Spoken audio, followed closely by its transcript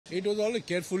It was all a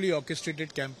carefully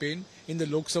orchestrated campaign in the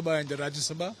Lok Sabha and the Rajya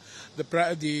Sabha.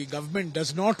 The government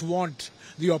does not want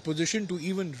the opposition to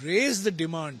even raise the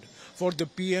demand for the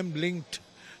PM-linked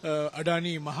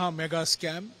Adani Maha-Mega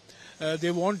scam.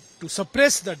 They want to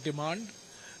suppress that demand.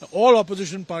 All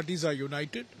opposition parties are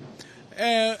united.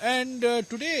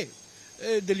 Today,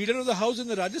 the leader of the House in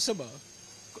the Rajya Sabha,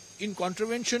 in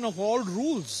contravention of all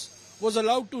rules, was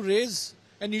allowed to raise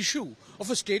an issue of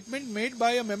a statement made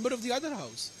by a member of the other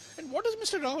House. And what has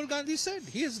Mr. Rahul Gandhi said?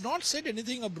 He has not said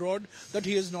anything abroad that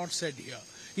he has not said here.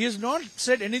 He has not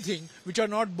said anything which are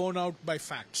not borne out by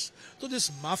facts. So this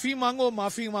Maafi Maango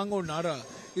naara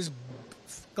is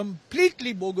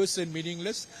completely bogus and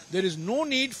meaningless. There is no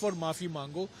need for Maafi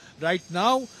Maango. Right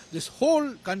now, this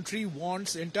whole country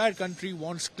wants, entire country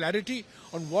wants clarity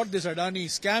on what this Adani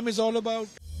scam is all about.